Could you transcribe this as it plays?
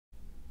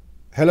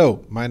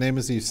Hello, my name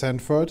is Yves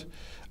Sanford.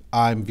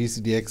 I'm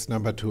VCDX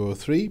number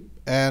 203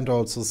 and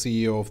also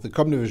CEO of the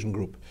comdivision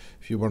group.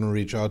 If you want to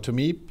reach out to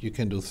me, you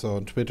can do so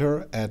on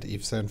Twitter at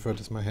Yves Sanford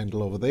is my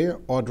handle over there,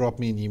 or drop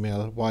me an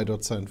email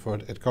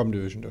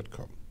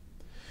y.sanford@comdivision.com.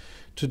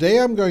 Today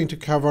I'm going to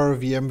cover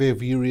VMware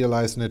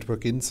vRealize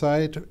Network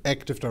Insight,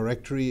 Active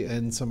Directory,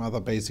 and some other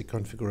basic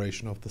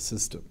configuration of the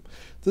system.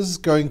 This is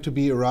going to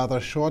be a rather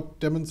short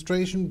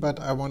demonstration,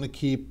 but I want to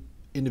keep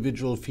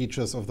individual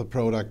features of the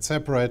product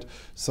separate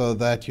so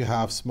that you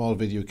have small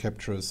video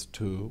captures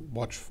to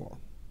watch for.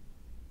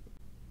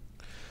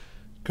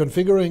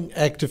 Configuring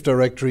Active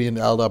Directory in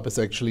LDAP is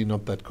actually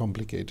not that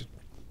complicated.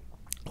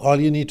 All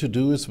you need to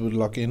do is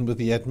log in with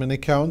the admin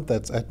account,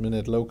 that's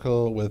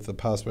admin@local with the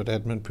password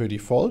admin per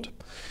default,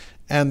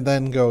 and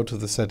then go to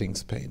the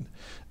settings pane.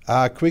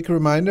 A quick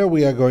reminder,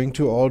 we are going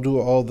to do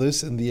all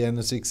this in the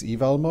NSX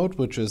eval mode,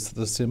 which is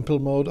the simple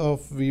mode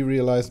of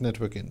vRealize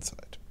Network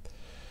Insight.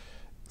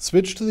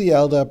 Switch to the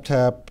LDAP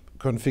tab,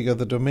 configure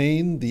the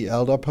domain, the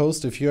LDAP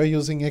host. If you are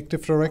using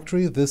Active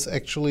Directory, this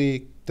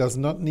actually does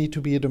not need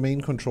to be a domain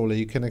controller.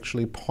 You can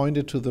actually point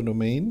it to the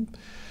domain.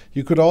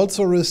 You could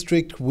also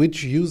restrict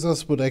which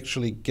users would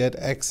actually get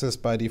access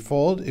by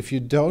default. If you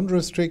don't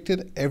restrict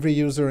it, every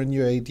user in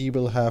your AD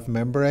will have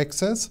member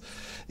access.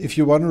 If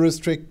you want to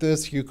restrict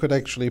this, you could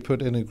actually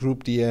put in a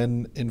group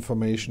DN,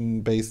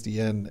 information base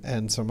DN,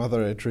 and some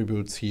other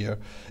attributes here.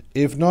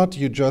 If not,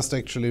 you just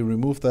actually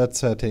remove that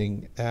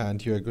setting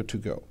and you're good to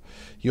go.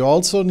 You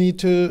also need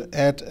to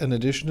add an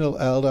additional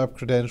LDAP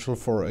credential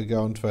for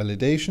account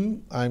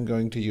validation. I'm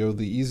going to use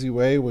the easy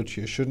way, which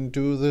you shouldn't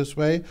do this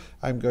way.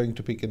 I'm going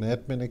to pick an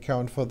admin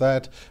account for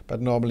that,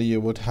 but normally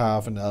you would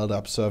have an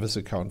LDAP service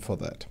account for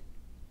that.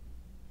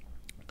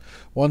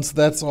 Once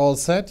that's all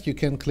set, you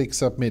can click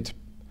Submit.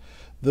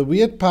 The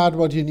weird part,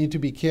 what you need to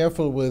be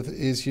careful with,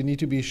 is you need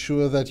to be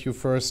sure that you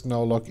first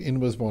now log in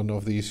with one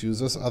of these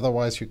users,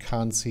 otherwise you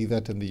can't see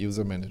that in the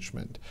user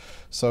management.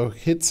 So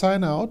hit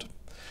Sign Out.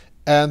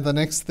 And the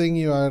next thing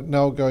you are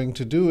now going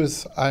to do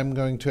is I'm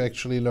going to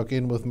actually log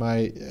in with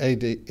my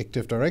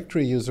Active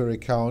Directory user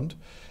account.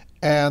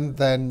 And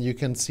then you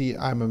can see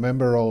I'm a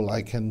member role.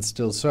 I can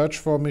still search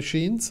for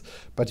machines,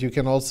 but you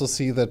can also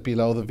see that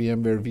below the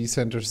VMware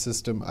vCenter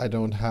system, I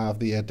don't have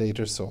the Add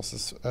Data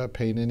Sources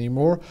pane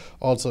anymore.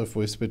 Also, if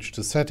we switch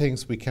to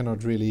settings, we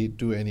cannot really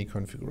do any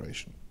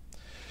configuration.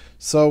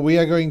 So we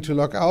are going to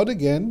log out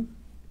again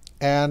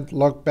and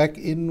log back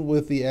in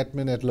with the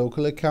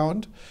admin@local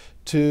account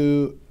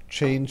to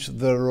change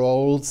the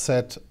role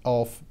set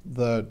of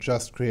the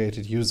just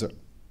created user.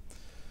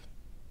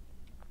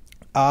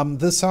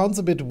 This sounds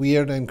a bit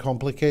weird and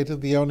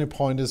complicated. The only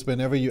point is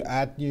whenever you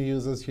add new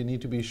users, you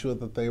need to be sure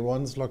that they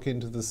once log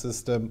into the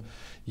system,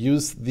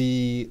 use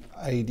the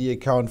ID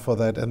account for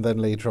that, and then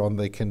later on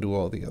they can do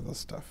all the other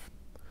stuff.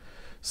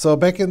 So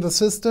back in the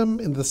system,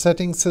 in the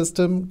settings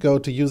system, go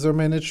to user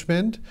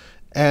management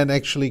and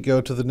actually go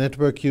to the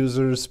network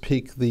users,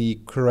 pick the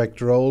correct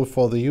role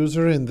for the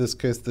user. In this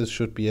case, this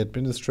should be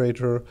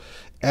administrator,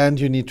 and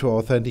you need to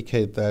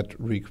authenticate that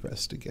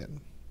request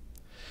again.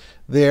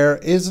 There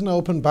is an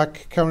open bug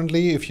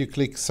currently. If you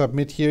click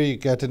Submit here, you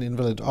get an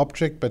invalid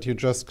object, but you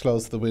just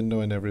close the window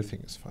and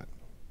everything is fine.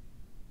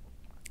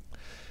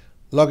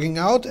 Logging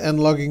out and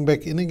logging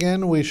back in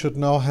again, we should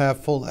now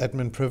have full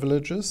admin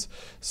privileges.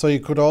 So you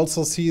could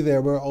also see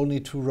there were only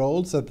 2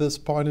 roles. At this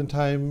point in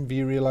time,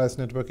 vRealize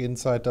Network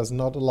Insight does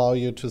not allow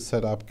you to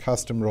set up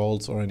custom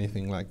roles or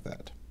anything like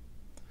that.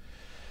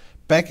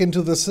 Back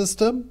into the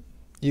system,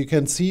 you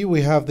can see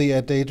we have the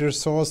Add Data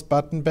Source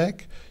button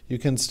back. You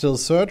can still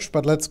search,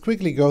 but let's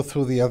quickly go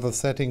through the other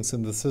settings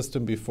in the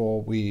system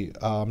before we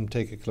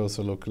take a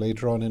closer look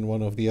later on in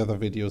one of the other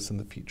videos in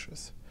the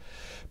features.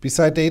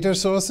 Beside data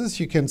sources,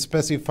 you can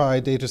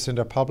specify data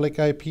center public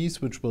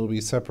IPs, which will be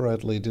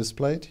separately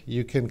displayed.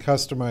 You can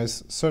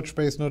customize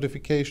search-based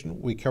notification.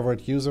 We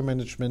covered user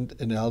management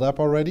in LDAP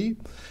already.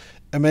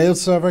 A mail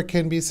server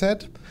can be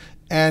set,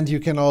 and you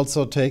can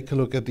also take a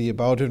look at the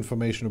about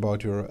information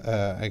about your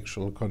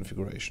actual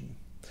configuration.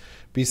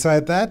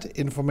 Beside that,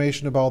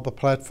 information about the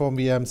platform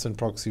VMs and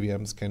proxy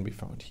VMs can be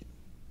found here.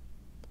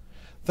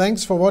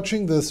 Thanks for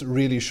watching this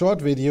really short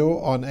video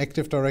on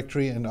Active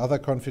Directory and other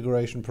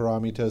configuration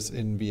parameters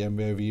in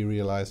VMware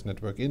vRealize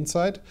Network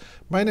Insight.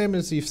 My name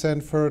is Yves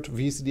Sanford,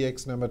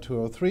 VCDX number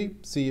 203,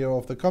 CEO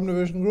of the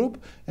comdivision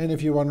group. And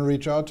if you want to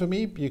reach out to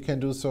me, you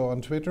can do so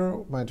on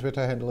Twitter. My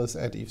Twitter handle is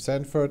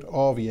 @YvesSanford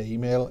or via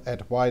email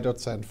at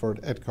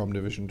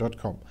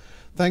y.sanford@comdivision.com.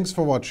 Thanks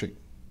for watching.